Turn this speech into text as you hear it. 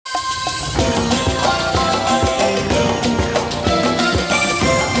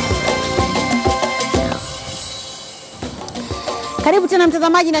Karibu tena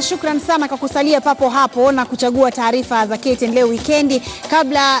mtazamaji, na shukran sana kwa kusalia papo hapo na kuchagua taarifa za KTN leo weekendi.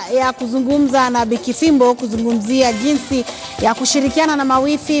 Kabla ya kuzungumza na Bikifimbo kuzungumzia jinsi ya kushirikiana na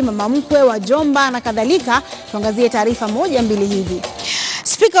mawifi, mama mkwe, wajomba na kadhalika, tuangazie taarifa moja mbili hivi.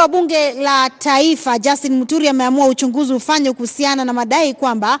 Spika wa bunge la taifa Justin Muturi ameamua uchunguzi ufanywe kuhusiana na madai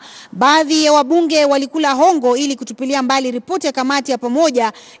kwamba baadhi ya wabunge walikula hongo ili kutupilia mbali ripoti ya kamati ya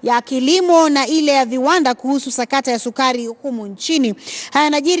pamoja ya kilimo na ile ya viwanda kuhusu sakata ya sukari humu nchini. Haya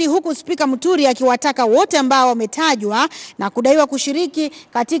yanajiri huku Spika Muturi akiwataka wote ambao wametajwa na kudaiwa kushiriki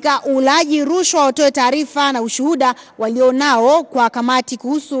katika ulaji rushwa watoe taarifa na ushuhuda walionao kwa kamati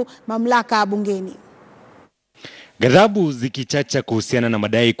kuhusu mamlaka bungeni. Ghadhabu zikichacha kuhusiana na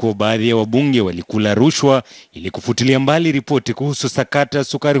madai kuwa baadhi ya wabunge walikula rushwa ili kufutilia mbali ripoti kuhusu sakata ya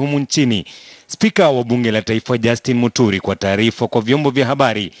sukari humu nchini. Spika wa bunge la taifa Justin Muturi kwa taarifa kwa vyombo vya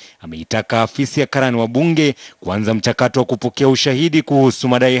habari ameitaka afisi ya karani wa bunge kuanza mchakato wa kupokea ushahidi kuhusu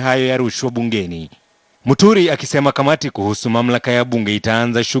madai hayo ya rushwa bungeni. Muturi akisema kamati kuhusu mamlaka ya bunge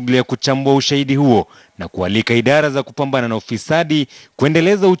itaanza shughuli ya kuchambua ushahidi huo na kualika idara za kupambana na ufisadi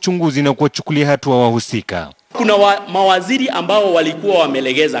kuendeleza uchunguzi na kuwachukulia hatua wahusika. Kuna mawaziri ambao walikuwa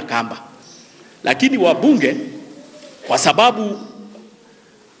wamelegeza kamba, lakini wabunge kwa sababu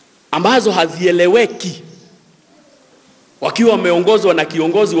ambazo hazieleweki, wakiwa wameongozwa na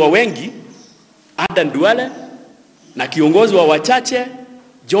kiongozi wa wengi Adan Duale na kiongozi wa wachache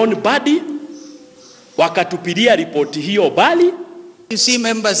John Badi, wakatupilia ripoti hiyo mbali. You see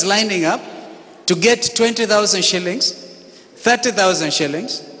members lining up to get 20,000 shillings, 30,000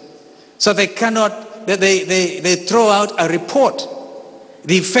 shillings, so they cannot. They throw out a report,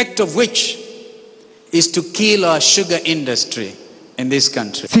 the effect of which is to kill our sugar industry in this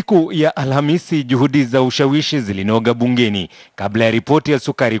country. Siku ya Alhamisi juhudi za ushawishi zilinoga bungeni kabla ya ripoti ya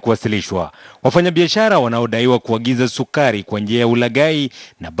sukari kuwasilishwa. Wafanyabiashara wanaodaiwa kuagiza sukari kwa njia ya ulaghai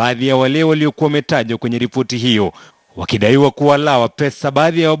na baadhi ya wale waliokuwa wametajwa kwenye ripoti hiyo wakidaiwa kuwalawa pesa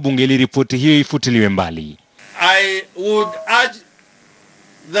baadhi ya wabunge ili ripoti hiyo ifutiliwe mbali. I would urge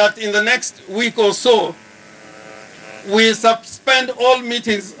that in the next week or so, we suspend all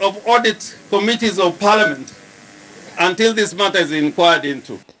meetings of audit committees of parliament until this matter is inquired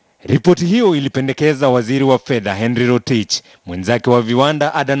into. Ripoti hiyo ilipendekeza waziri wa fedha Henry Rotich, mwenzake wa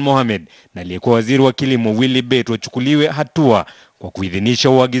viwanda Adan Mohamed na aliyekuwa waziri wa kilimo Willy Bet wachukuliwe hatua kwa kuidhinisha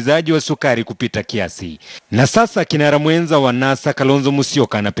uagizaji wa sukari kupita kiasi. Na sasa kinara mwenza wa NASA Kalonzo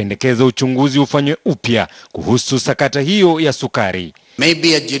Musyoka anapendekeza uchunguzi ufanywe upya kuhusu sakata hiyo ya sukari.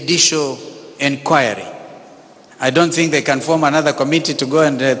 Maybe a judicial inquiry. I don't think they can form another committee to go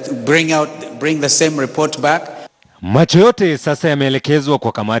and bring the same report back. Macho yote sasa yameelekezwa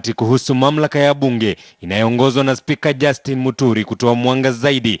kwa kamati kuhusu mamlaka ya bunge inayoongozwa na Spika Justin Muturi kutoa mwanga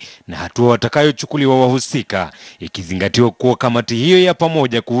zaidi na hatua watakayochukuliwa wahusika, ikizingatiwa kuwa kamati hiyo ya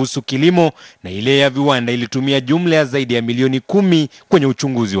pamoja kuhusu kilimo na ile ya viwanda ilitumia jumla ya zaidi ya milioni 10 kwenye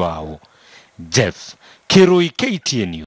uchunguzi wao. Jeff Kirui, KTN.